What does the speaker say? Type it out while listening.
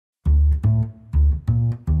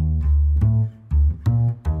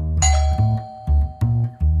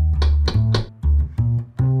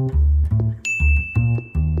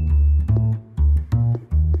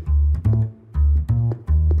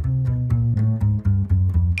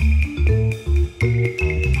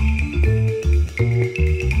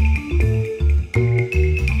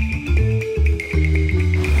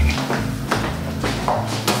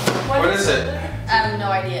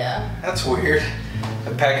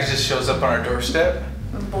package just shows up on our doorstep.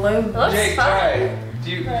 Blue. Jake, try.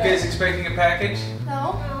 You guys expecting a package?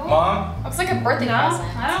 No. Mom? Looks like a birthday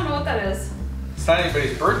present. I don't know what that is. It's not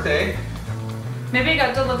anybody's birthday. Maybe it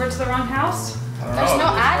got delivered to the wrong house? I don't There's know. no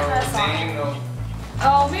address on name, it. no.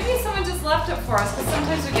 Oh, maybe someone just left it for us, because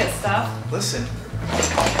sometimes we get stuff. Listen.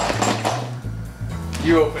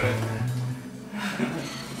 You open it.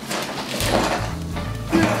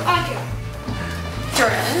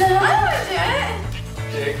 Jordan. I don't want to do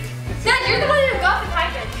it. Jake. Dad, you're the one who got the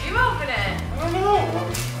package. You open it. I don't know.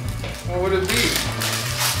 What would it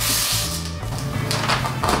be?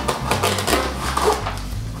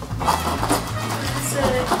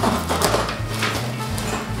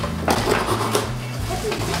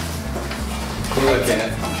 Look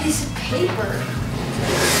at it. A piece of paper.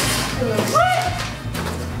 What?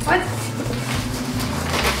 What?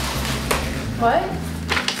 What?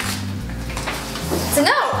 So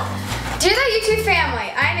no! Dear the YouTube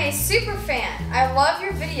family, I'm a super fan. I love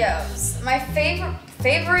your videos. My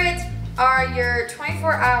favorite are your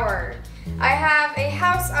 24-hour. I have a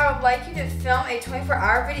house I would like you to film a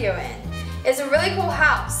 24-hour video in. It's a really cool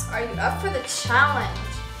house. Are you up for the challenge?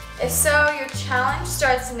 If so, your challenge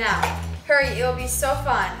starts now. Hurry, it will be so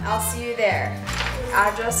fun. I'll see you there.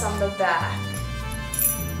 Address on the back.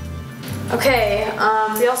 Okay,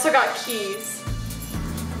 We also got keys.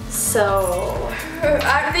 so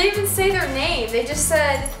they didn't even say their name. They just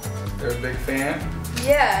said, They're a big fan.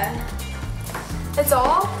 yeah. That's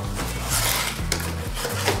all?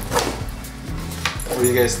 What do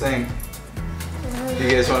you guys think? You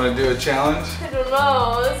guys want to do a challenge? I don't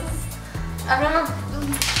know.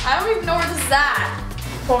 I don't even know where this is at.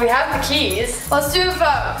 Well, we have the keys. Let's do a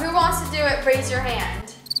vote. Who wants to do it? Raise your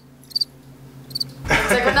hand.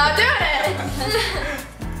 Looks like we're not doing it.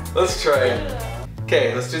 Let's try it.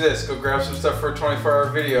 Okay, let's do this. Go grab some stuff for a 24-hour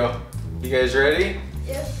video. You guys ready?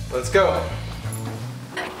 Yep. Let's go.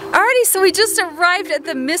 Alrighty, so we just arrived at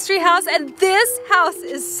the mystery house, and this house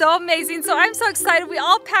is so amazing. So I'm so excited. We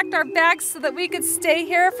all packed our bags so that we could stay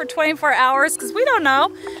here for 24 hours because we don't know.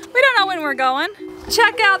 We don't know when we're going.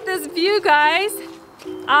 Check out this view, guys.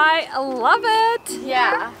 I love it.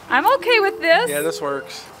 Yeah. I'm okay with this. Yeah, this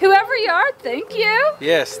works. Whoever you are, thank you.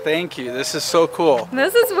 Yes, thank you. This is so cool.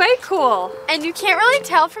 This is way cool. And you can't really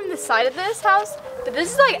tell from the side of this house, but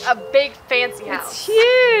this is like a big fancy house. It's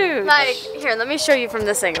huge. Like, here, let me show you from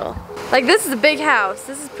this angle. Like, this is a big house.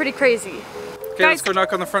 This is pretty crazy. Okay, let's go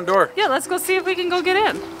knock on the front door. Yeah, let's go see if we can go get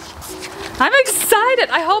in. I'm excited.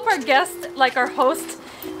 I hope our guest, like our host,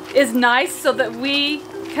 is nice so that we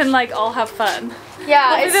can like all have fun. Yeah,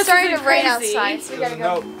 Hopefully it's this starting to isn't rain crazy. outside, so we gotta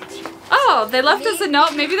go. Oh, they left us a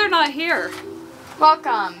note. Maybe they're not here.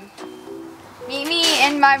 Welcome. Meet me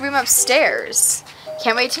in my room upstairs.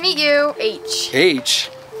 Can't wait to meet you, H.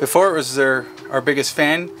 H. Before it was our biggest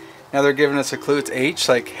fan. Now they're giving us a clue. It's H,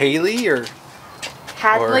 like Haley or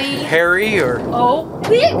Hadley. Harry or. Oh,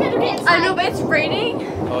 I know, but it's raining.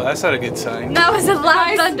 Oh, that's not a good sign. That was a loud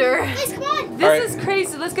Guys. thunder. Guys, come on. this Alright. is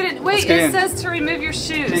crazy. Let's get in. Wait, get it in. says to remove your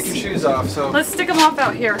shoes. Take your shoes off. So. Let's stick them off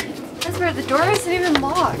out here. That's weird. The door isn't even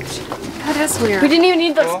locked. That is weird. We didn't even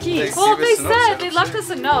need those Well, keys. Well, Give they us the notes, said they actually. left us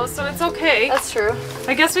a note, so it's okay. That's true.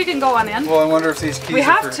 I guess we can go on in. Well, I wonder if these keys. We are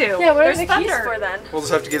have for- to. Yeah, what There's are the keys thunder. for then? We'll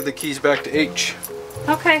just have to give the keys back to H.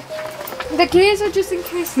 Okay. The keys are just in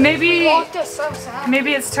case. Maybe Us so sad.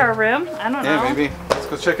 maybe it's to our room. I don't know. Yeah, maybe. Let's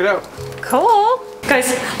go check it out. Cool. Guys,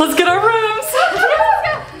 let's get our rooms.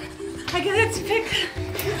 I get to pick.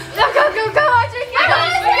 Go, go, go, go. I drink it.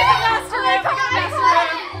 I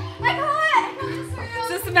Is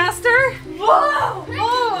this the master? Whoa!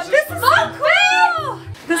 Whoa! This is so cool!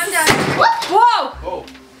 This is. Whoa! Oh.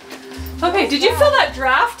 Okay, did you feel that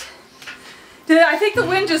draft? I think the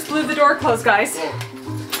wind just blew the door closed, guys.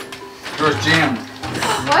 Door's jammed.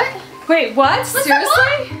 What? Wait, what?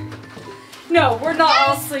 Seriously? No, we're not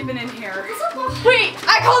all sleeping in here. Wait,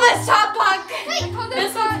 I call this top bunk. Wait,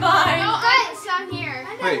 This one's mine. No, it's down here.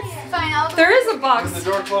 Wait. Fine, I'll. There is a When box. the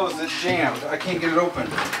door closed, it's jammed. I can't get it open.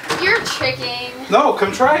 You're tricking. No,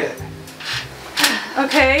 come try it.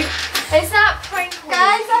 Okay. It's not prank.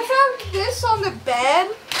 Guys, I found this on the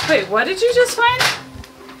bed. Wait, what did you just find?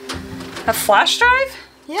 A flash drive?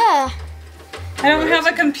 Yeah. I don't have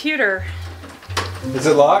a computer. Is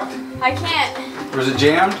it locked? I can't. Or is it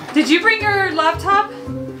jammed? Did you bring your laptop?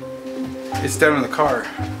 It's down in the car.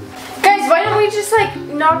 Guys, why don't we just like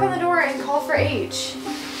knock on the door and call for H?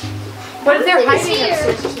 What if they're hiding here.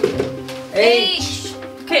 upstairs? H.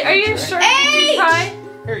 Okay, are you sure? Did you try?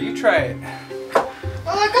 Here, you try it.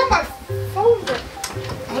 Well, I got my phone. But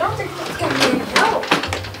I don't think that's gonna be any help.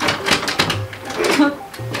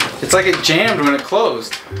 It's like it jammed when it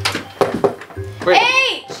closed. Wait.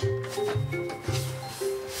 H.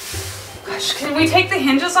 Can we take the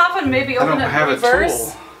hinges off and maybe open it in reverse?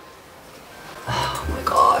 A tool. Oh my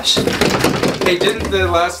gosh. Hey, didn't the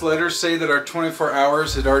last letter say that our 24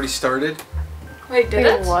 hours had already started? Wait, did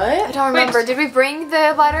it? What? I don't remember. Wait. Did we bring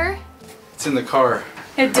the letter? It's in the car.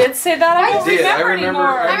 It did say that? I don't remember anymore.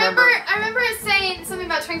 I remember it saying something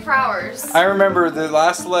about 24 hours. I remember the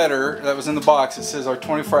last letter that was in the box. It says our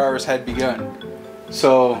 24 hours had begun.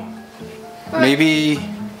 So maybe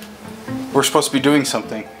we're supposed to be doing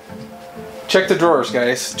something. Check the drawers,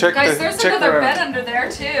 guys. Check there's another bed under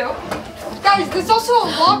there too. Guys, there's also a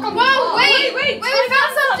lock on the wall. Wait, we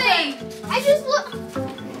found something. I just look.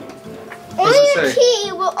 What does it Only a say?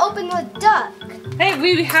 key will open the duct. Hey,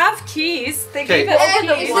 we have keys. They Okay. gave it open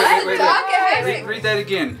the Wait, what? Read that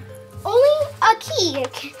again. Only a key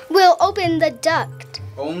will open the duct.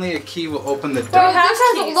 Only a key will open the We door. have This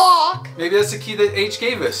has a keys. lock. Maybe that's the key that H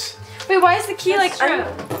gave us. Wait, why is the key That's true.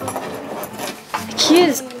 The key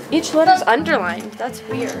is each letter's underlined. That's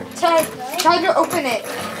weird. Try to open it.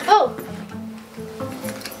 Oh.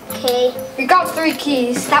 Okay. We got 3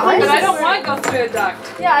 keys. That one But is I don't want to go through a duct.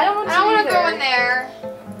 Yeah, I don't want I don't want to go in there.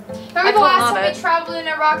 Remember the I last love time it. we traveled in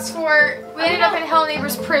a Roxford? We ended up in Hello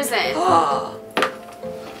Neighbor's prison.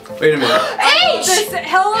 Wait a minute. H!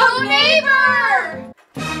 Hello, Hello Neighbor!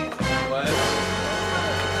 What?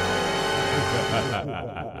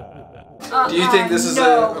 Do you think this is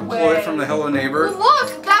a ploy from the Hello Neighbor? Well,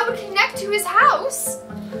 look, that would connect to his house.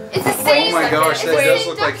 It's the same. Oh my gosh, that it's does the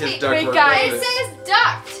look same like his tape. duct Wait, work. guys. It says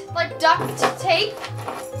duct, like duct tape.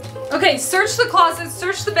 Okay, search the closet,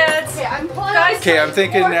 search the beds. Okay, I'm pulling Guys, Okay, I'm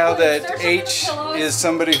thinking now that Search under the H pillows. is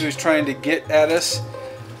somebody who's trying to get at us.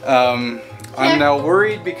 I'm now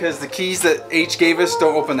worried because the keys that H gave us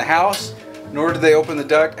don't open the house, nor do they open the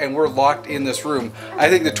duct, and we're locked in this room. I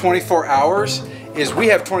think the 24 hours is we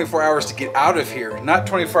have 24 hours to get out of here, not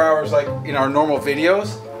 24 hours like in our normal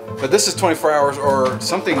videos, but this is 24 hours or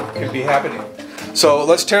something could be happening. So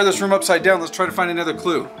let's tear this room upside down. Let's try to find another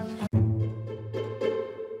clue.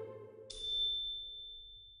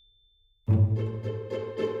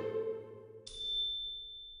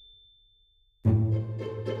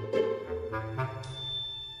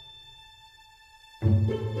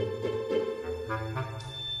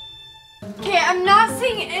 Okay, I'm not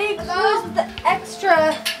seeing any clues with the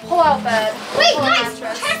extra pull-out bed. Wait, Pull-out guys,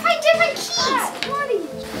 mattress. try to find different keys.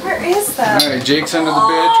 Where is that? All right, Jake's under the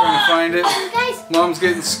bed trying to find it. Guys, Mom's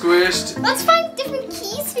getting squished. let's find different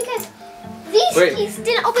keys because these Wait. keys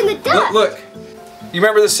didn't open the duct. Look, you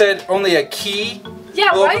remember this said only a key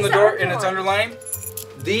Yeah, will why open is the door that and it's underlined?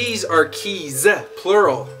 These are keys,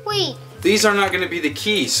 plural. Wait, These are not going to be the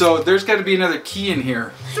key, so there's got to be another key in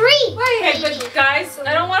here. 3. Okay, but guys,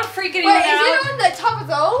 I don't want to freak anyone Wait, is out, it on the top of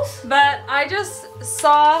those? but I just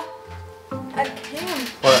saw A cam.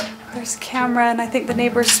 What? there's a camera and I think the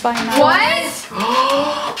neighbor's spying on us.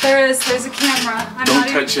 What? There's a camera. I'm Don't not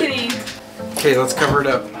even touch it. kidding. Okay, let's cover it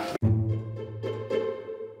up.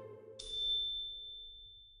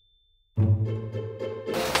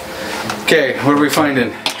 Okay, what are we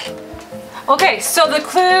finding? Okay, so the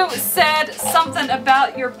clue said something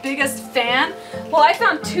about your biggest fan. Well, I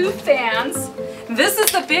found 2 fans. This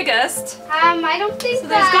is the biggest. I don't think So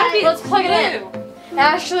there's gotta be. Let's plug it in. clue.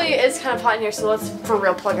 Actually, it's kind of hot in here, so let's for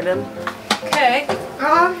real plug it in. Okay.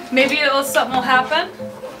 Maybe something will happen.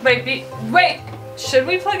 Wait, should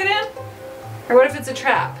we plug it in? Or what if it's a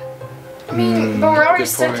trap? I mean, but we're already good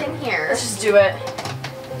stuck point. in here. Let's just do it.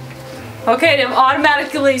 Okay, it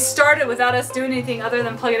automatically started without us doing anything other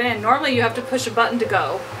than plug it in. Normally you have to push a button to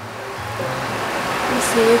go. You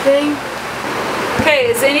see anything? Okay,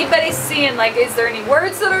 is anybody seeing, like, is there any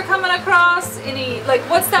words that are coming across? Any, like,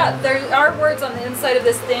 what's that? There are words on the inside of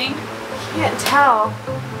this thing. Can't tell.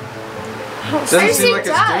 Doesn't seem like it's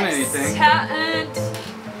does. doing anything. Patent.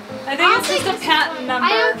 I think it's just a patent number.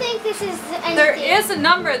 I don't think this is anything. There is a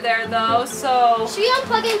number there though, so Should we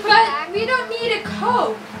unplug and put it But back? we don't need a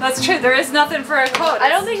code. that's true. There is nothing for a code. I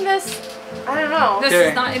don't think this. I don't know. This Okay,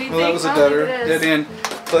 is not anything. well that was a I don't think dead it is. dead end.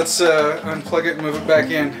 Let's unplug it and move it back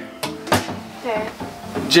in. Okay.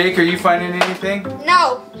 Jake, are you finding anything?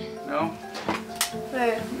 No. No?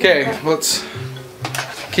 Wait. Okay, let's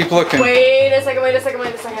keep looking. Wait a second.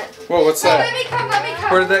 Whoa, what's Let that? me come.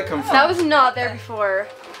 Where did that come from? That was not there before.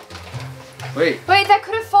 Wait, Wait, that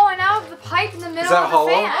could have fallen out of the pipe in the middle that of the hollow?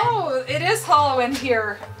 fan. Oh, it is hollow in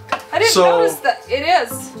here. I didn't So- notice that. It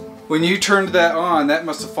is. when you turned that on, that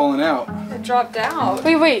must have fallen out. It dropped out.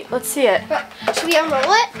 Wait. Let's see it. Should we unroll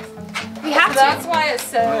it? We have So that's why it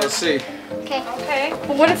Well, let's says. see. Okay. Okay.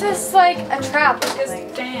 But what if this is like a trap or This something?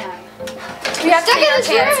 fan. We have to Stuck take in our the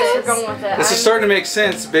chair. chances. We're going with it. This is starting to make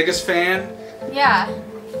sense. Biggest fan. Yeah.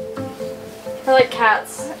 I like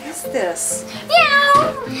cats. What is this?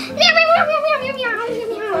 Meow.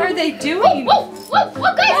 What are they doing? Whoa,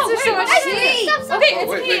 whoa, guys. Oh, There's wait, so much what is key. it? Stop. Okay, Oh,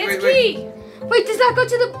 it's wait, key, wait, it's wait, key. Wait, does that go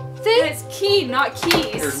to the thing? It's key, not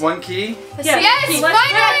keys. There's one key. Yeah, Yes, key.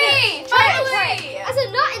 finally! Finally. There's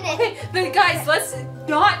a knot in it. Okay, but guys, let's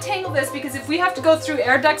not tangle this because if we have to go through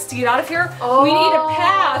air ducts to get out of here, we need a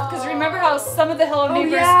path. Because remember how some of the Hello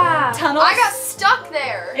Neighbors yeah. tunnels? I got stuck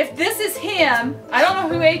there. If this is him, I don't know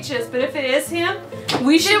who H is, but if it is him,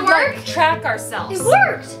 we should it work? like, track ourselves. It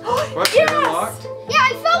worked. What's it unlocked? Yeah,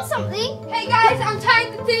 I found something. Hey guys, I'm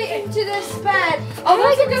tying the thing to this bed. Oh, How do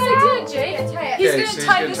I that's a get good this idea, out? Jay. Tie it. He's Okay, gonna so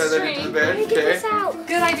tie he's the gonna tie that into the string. bed. How do I get Okay. this out?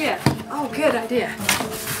 Good idea. Oh, good idea.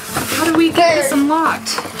 How do we get this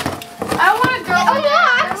unlocked? I want to go. It in there.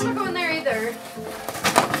 I unlocked. don't want to go in there either.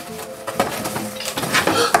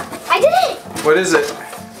 I did it. What is it?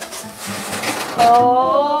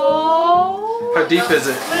 Oh. How deep is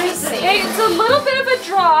it? Hey, it's a little bit of a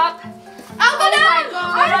drop. I'll go down.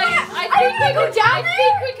 I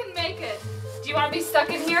think we can make it. Do you want to be stuck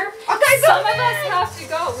in here? Okay, Some of us have to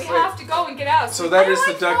go. We have to go and get out. So that is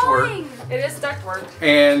the ductwork. It is ductwork.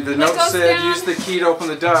 And the note goes said down. use the key to open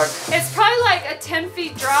the duct. It's probably like a 10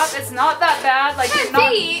 feet drop. It's not that bad. Like 10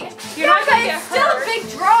 feet. You're not gonna get It's still a hurt. big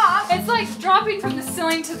drop. It's like dropping from the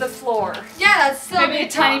ceiling to the floor. Yeah, that's still Maybe a a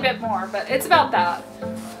big tiny drop. bit more, but it's about that. All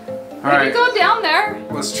We right, can go down there.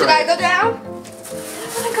 let's Should try I it. go down?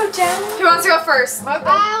 I want to go down. Who wants to go first?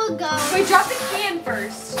 I'll go. Wait, drop the key in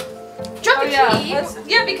first. Drop Oh the yeah, key.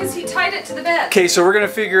 yeah, because he tied it to the bed. Okay, so we're gonna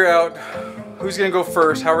figure out who's gonna go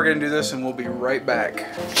first, how we're gonna do this, and we'll be right back.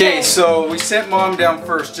 Okay, so we sent Mom down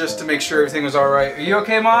first just to make sure everything was all right. Are you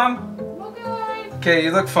okay, Mom? Okay. Okay,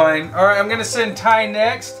 you look fine. All right, I'm gonna send Ty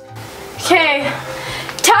next. Okay.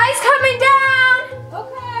 Ty's coming down.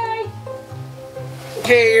 Okay.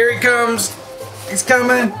 Okay, here he comes. He's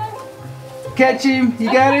coming. Catch him.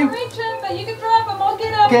 You got I him? can't reach him, but you can drop him. I'll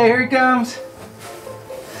get him. Okay, here he comes.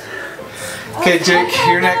 Okay, Jake,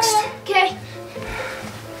 you're next. Okay.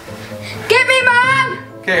 Get me,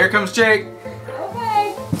 Mom. Okay, here comes Jake.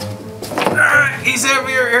 Okay. He's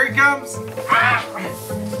heavier. Here he comes.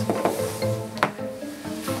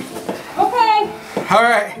 Okay. All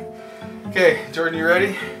right. Okay, Jordan, you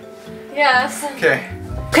ready? Yes. Okay.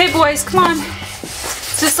 Okay, boys, come on.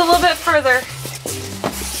 Just a little bit further.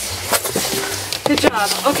 Good job.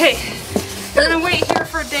 Okay. We're gonna wait here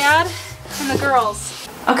for Dad and the girls.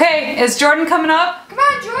 Okay, is Jordan coming up? Come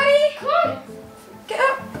on, Jordy. Come on. Get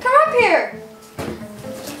up. Come up here.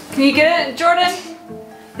 Can you get it, Jordan?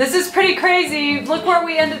 This is pretty crazy. Look where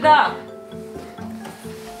we ended up.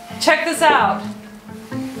 Check this out.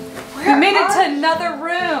 We made it to another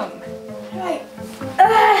room. Right.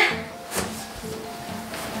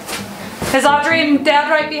 Is Audrey and Dad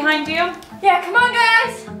right behind you? Yeah, come on,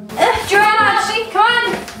 guys. Joanna, come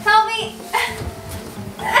on. Help me.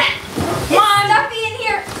 Come on. Stuffy in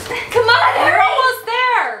here. Come on, We're hurry. almost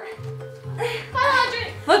there. Come on, Audrey.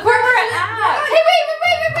 Look where we're at. Hey,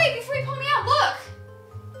 wait, before you pull me out, look.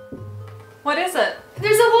 What is it?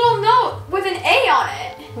 There's a little note with an A on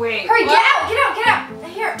it. Wait. Hurry, what? get out.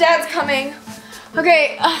 Here. Dad's coming.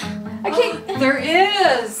 Okay, I can't. There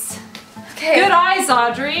is. Okay. Good eyes,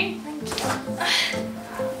 Audrey.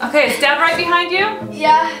 Okay, is Dad right behind you?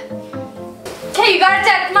 Yeah. Okay, you got it,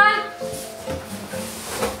 Dad. Come on.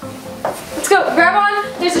 Let's go. Grab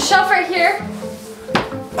on. There's a shelf right here.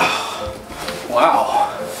 Wow.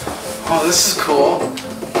 Oh, this is cool.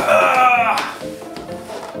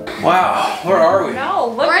 Wow, where are we? No,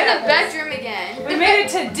 look We're in at the this. bedroom again. We made it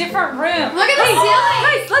to a different room. Look at the Hey,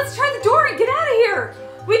 ceiling. Guys, let's try the door and get out of here.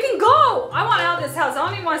 We can go. I want out of this house. I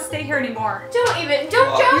don't even want to stay here anymore. Don't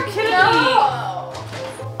Oh, jump. you're kidding No.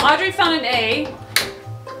 Audrey found an A.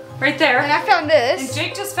 Right there. And I found And this.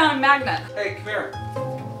 Jake just found a magnet. Hey, come here.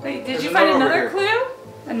 Wait, did There's you a find note over another here. clue?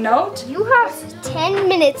 A note? You have 10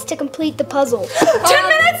 minutes to complete the puzzle. 10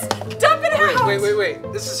 minutes? Dump it out.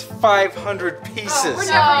 Wait. This is 500 pieces. we're There's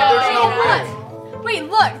never no gonna way. Wait,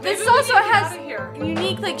 look. Maybe This we also need to get has out of here.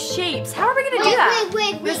 unique like shapes. How are we gonna do that?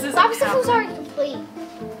 Wait. This isn't Obstacles happening. aren't complete.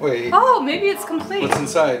 Wait, Oh, maybe it's complete. what's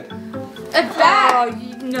inside? A bag.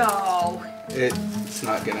 Oh, no. It's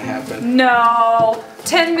not gonna happen. No.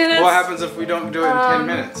 10 minutes. What happens if we don't do it in 10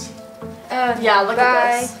 minutes? Yeah, look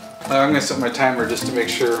at this. I'm gonna set my timer just to make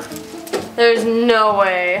sure. There's no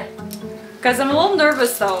way. Guys, I'm a little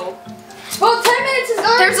nervous though. Well, 10 minutes is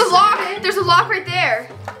up. There's a lock. There's a lock right there.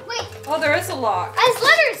 Wait, Oh, there is a lock. as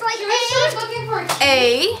letters like She was A. looking for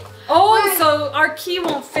A. Oh, Wait. so our key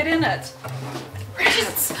won't fit in it.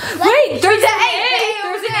 Let- Wait, there's an A. A.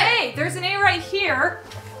 over There's an there. A. There's an A right here.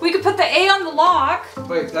 We could put the A on the lock.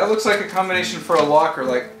 Wait, that looks like a combination for a locker.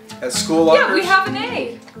 Like, At school lockers? Yeah, we have an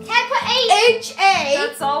A. Can I put H? H-A.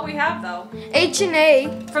 That's all we have though. H and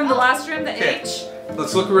A. From the last room, the Okay. H.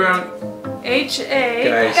 Let's look around. H-A.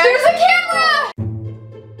 Guys. There's a camera!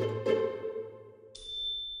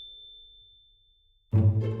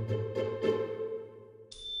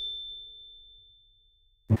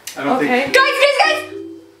 I don't Okay. think. Guys!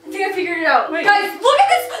 I think I figured it out. Wait. Guys, look at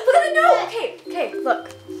this! Look at the note! Okay, look.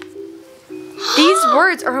 These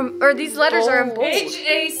words are, or these letters are in bold.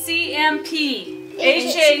 H-A-C-M-P.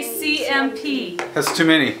 H-A-C-M-P. That's too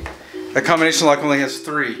many. That combination lock only has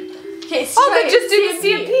 3. Okay, Oh, then just do the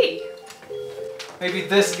CMP. Maybe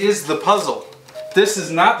this is the puzzle. This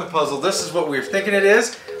is not the puzzle. This is what we were thinking it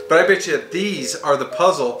is. But I bet you these are the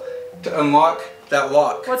puzzle to unlock that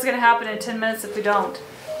lock. What's gonna happen in 10 minutes if we don't?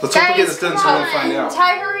 Let's hope we get this done so we don't find out.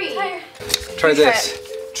 Ty, hurry. Try this.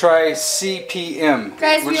 Try CPM.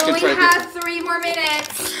 Guys, We're we just gonna only try this. have 3 more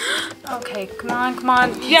minutes. Okay, come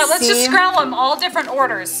on. Yeah, let's just scroll them all different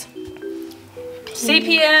orders.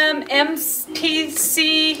 CPM,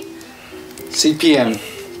 MPC. CPM.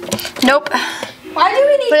 Nope. Why do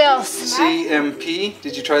we need What else? CMP.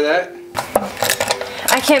 Did you try that?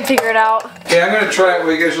 I can't figure it out. Okay, I'm gonna try it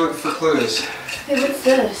while you guys are looking for clues. Hey, what's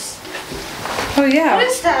this? Oh yeah. What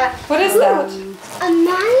is that? What is that? A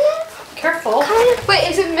magnet? Careful. Wait,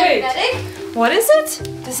 is it magnetic? What is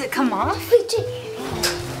it? Does it come off? Wait,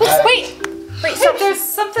 Wait, Wait, there's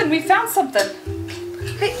something. We found something.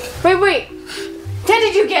 wait. Dad,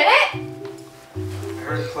 did you get it? I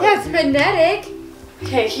heard it play. Yeah, it's magnetic.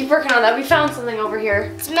 Okay, keep working on that. We found something over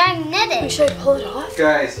here. it's magnetic. Should I pull it off?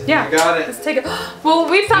 Guys, Yeah. I got it. Let's take it. Well,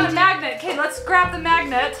 we found a magnet. Okay, let's grab the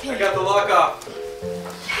magnet. I got the lock off.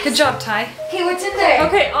 Good job, Ty. Hey, what's in there?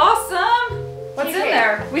 Okay, awesome. What's in Okay.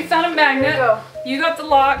 there? We found a magnet. Here you go. You got the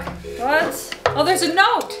lock. What? Oh, there's a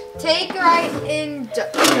note. Take right in.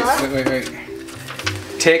 Wait.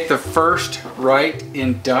 Take the first right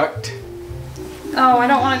in duct. Oh, I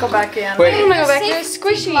don't want to go back in. Wait, I'm gonna go back there. It's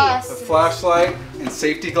squishy. the flashlight and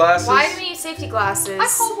safety glasses. Why do we need safety glasses? I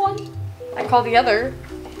called one. I call the other.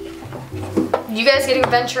 You guys get to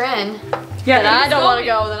venture in. Yeah, Then I don't want to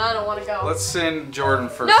go. go. Then I don't want to go. Let's send Jordan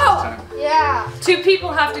first No! this time. Yeah. 2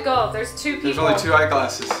 people have to go. There's 2 people. There's only 2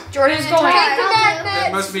 eyeglasses. Jordan's going. That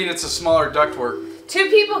must mean it's a smaller ductwork. 2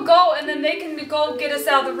 people go, and then they can go get us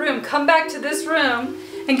out of the room. Come back to this room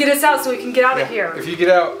and get us out so we can get out of here. If you get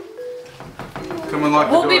out, come unlock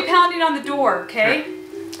the We'll door. be pounding on the door, okay?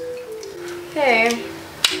 Okay.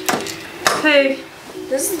 Okay.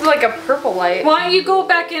 This is like a purple light. Why don't you go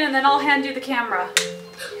back in and then I'll hand you the camera.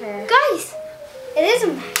 Guys, it is a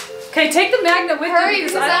magnet. Okay, take the magnet with Hurry, you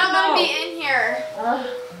because because I don't want know. to be in here.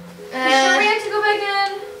 You sure we have to go back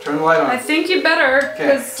in? Turn the light on. I think you better Okay.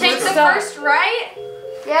 because Take the first right?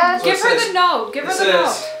 Yeah. So Give it her says- the note. Give her It the note.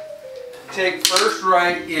 says, take first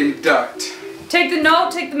right in duct. Take the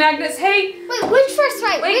note. Take the magnets. Hey, Wait, which first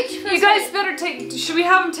right? wait. Which first You guys right? better take. Should we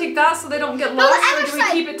have them take that so they don't get No, lost, the or other do we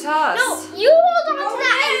side. keep it to us? No, you hold on to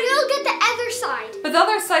that and we'll get the other side. But the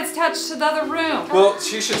other side's attached to the other room. Well,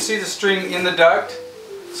 she should see the string in the duct,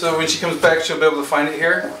 so when she comes back, she'll be able to find it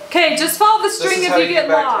here. Okay, just follow the This string is if how you get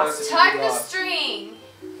back to us lost. if you Tug get the lost. string.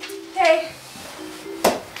 Okay.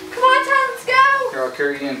 Come on, Tom, let's go. Here, I'll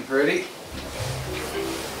carry you in. Ready?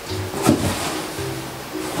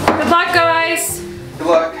 Good luck, guys. Good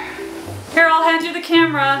luck. Here, I'll hand you the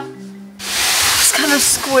camera. It's kind of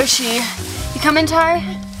squishy. You coming, Ty?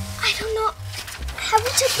 I don't know. Have we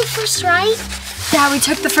took the first right? Yeah, we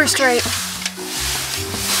took the first right.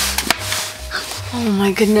 Oh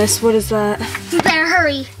my goodness, what is that? You better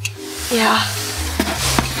hurry. Yeah.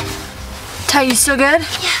 Ty, you still good?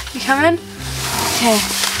 Yeah. You coming? Okay.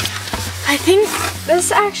 I think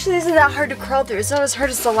this actually isn't that hard to crawl through. It's not as hard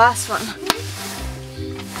as the last one.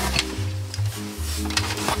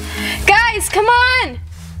 Guys, come on!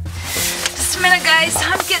 Just a minute, guys.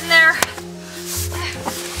 I'm getting there.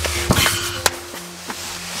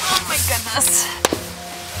 Oh my goodness.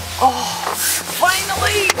 Oh,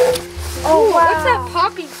 finally. Oh, wow. What's that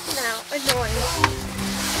popping now? Annoying.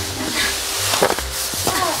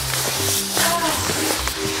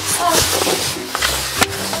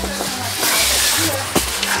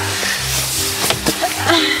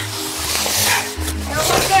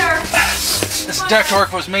 Almost there. This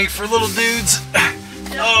ductwork was made for little dudes.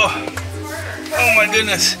 Oh, oh my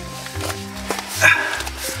goodness.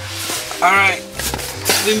 All right.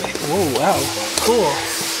 Whoa, wow, cool.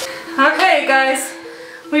 Okay, guys.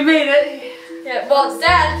 We made it. Yeah, well, it's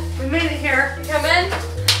Dad. We made it here. You come in?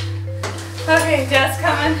 Okay, Dad's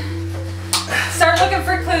coming. Start looking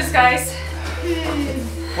for clues, guys.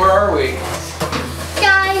 Where are we?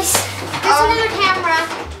 Guys, there's another camera.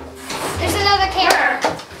 There's another camera.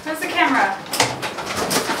 Where? Let's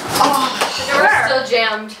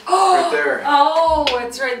jammed. Right there. Oh,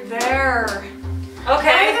 it's right there.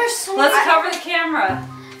 Okay, there's so let's many- cover the camera.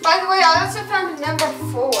 By the way, I also found number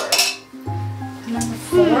 4. Number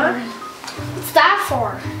 4. What's that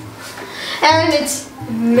for? And it's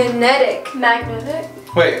magnetic. Magnetic?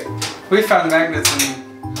 Wait, we found magnets in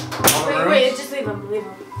all the rooms? Wait, just leave them, leave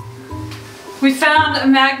them. We found a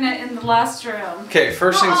magnet in the last room. Okay,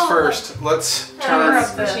 first things Oh. first. Let's Cover turn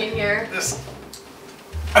up the Machine here. this.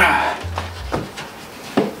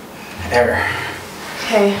 There.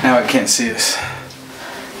 Okay. Now I can't see us.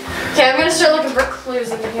 Okay, I'm gonna start looking for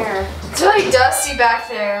clues in here. It's really dusty back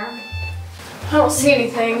there. I don't see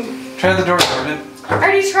anything. Try the door, Jordan. I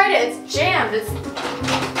already tried it. It's jammed.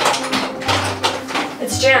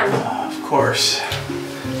 It's jammed. Of course.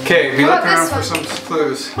 Okay, be How about looking around this for some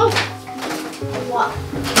clues. What?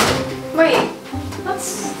 Wait.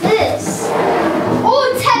 What's this?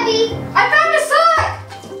 Oh, it's heavy. I found a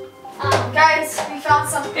sock! Guys, Guys, we found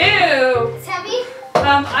something. Ew. it's heavy.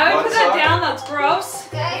 I would What put that sock? down. That's gross.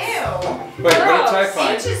 Guys, Wait, what did I Gross.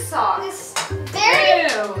 find? H's sock. this very Ew.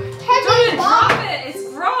 heavy Don't drop box. it. It's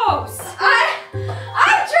gross.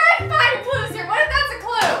 I'm trying to find clues here. What if that's a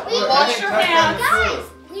clue? Wait, Look, I wash think your Ty found hands. a clue. Guys,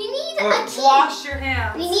 we need Look. a key. Wash your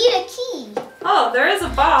hands. We need a key. Oh, there is a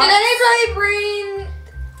box. Did anybody bring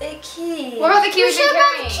a key? What about the key You we've been should have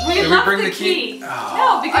carrying? key. We Did we left bring the the key? key. Oh.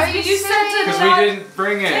 No, because Are you you said serious? to Because not we didn't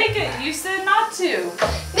bring it. take it. You said not to.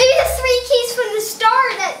 Maybe the 3 keys from the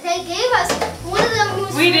start that they gave us. One of them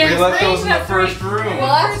was. We didn't. We left bring those in the three. first room.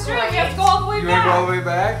 Well, first room. You have to go all the way You want to go all back. the way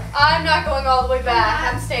back? I'm not going all the way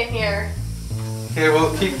back. I'm staying here. Okay,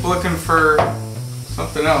 we'll keep looking for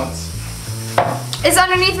something else. Is it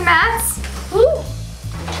underneath the mats? Ooh.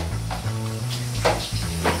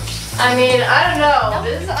 I mean, I don't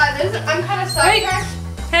know. I'm kind of Wait. sidetracked.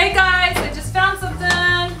 Hey guys, I just found something.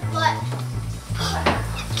 What?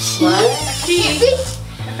 What? A key. Key.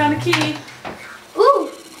 I found a key. Ooh.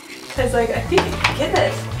 Cause like I think I can get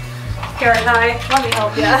it. Here, hi. Let me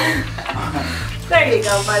help you. There you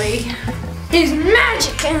go, buddy. There's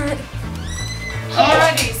magic in it.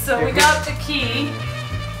 Alrighty, so we got the key.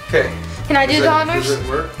 Okay. Can I do the honors? Does it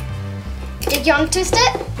work? Did you twist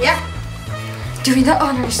it? Yeah. Doing the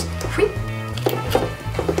honors.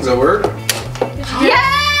 Does it work?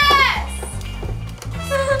 Yes!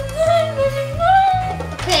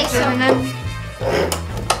 Okay, so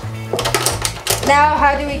Now,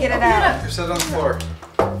 how do we get it out? You're set on the floor.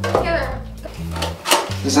 Together.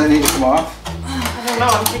 Does that need to come off? I don't know.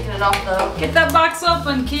 I'm taking it off though. Get that box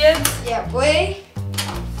open, kids. Yeah, boy.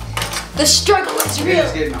 The struggle is It's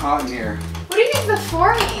real. getting hot in here. What do you think the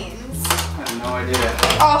 4 means? I have no idea.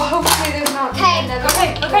 Oh, hopefully there's not Okay, another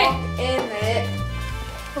okay. wall in it.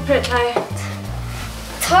 We'll put it tight.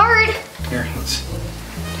 it's hard. Here, let's.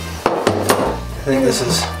 I think this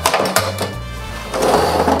is.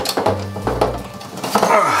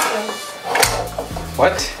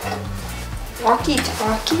 What?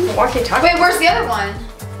 Walkie-talkie? Walkie-talkie. Wait, where's the other one?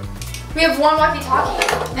 We have one walkie-talkie.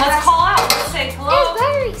 Let's call out. Let's say hello.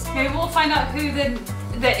 There's batteries. Maybe we'll find out who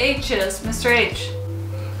the H is. Mr. H.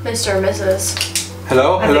 Mr. or Mrs.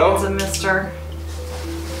 Hello? I Hello? think it's a Mr.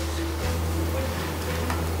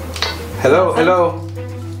 Hello? Hello?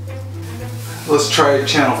 Let's try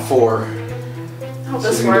channel 4. I hope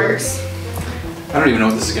this See if we can do it. works. I don't even know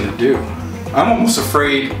what this is gonna do. I'm almost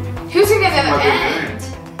afraid. Who's gonna get the what other they're end?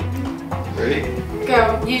 doing. Ready?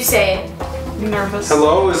 Go. You say it. I'm nervous.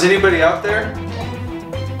 Hello? Is anybody out there?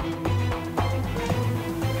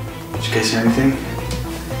 Did you guys hear anything?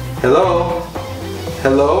 Hello?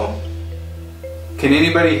 Hello? Can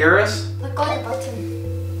anybody hear us? Look on the button.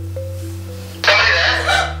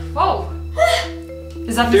 Whoa.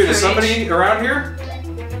 Is that Dude, Mr. is somebody H? around here?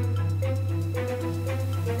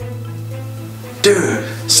 Dude,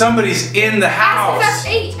 somebody's in the Ask if house. that's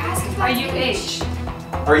H. Ask if that's Are you H?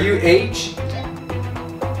 Are you H?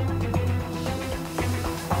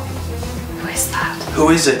 Who is that? Who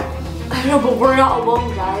is it? I don't know, but we're not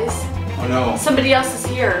alone, guys. Oh no. Somebody else is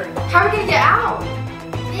here. How are we gonna get out?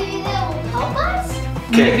 Maybe they'll help us?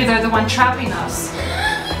 Maybe Okay. they're the one trapping us.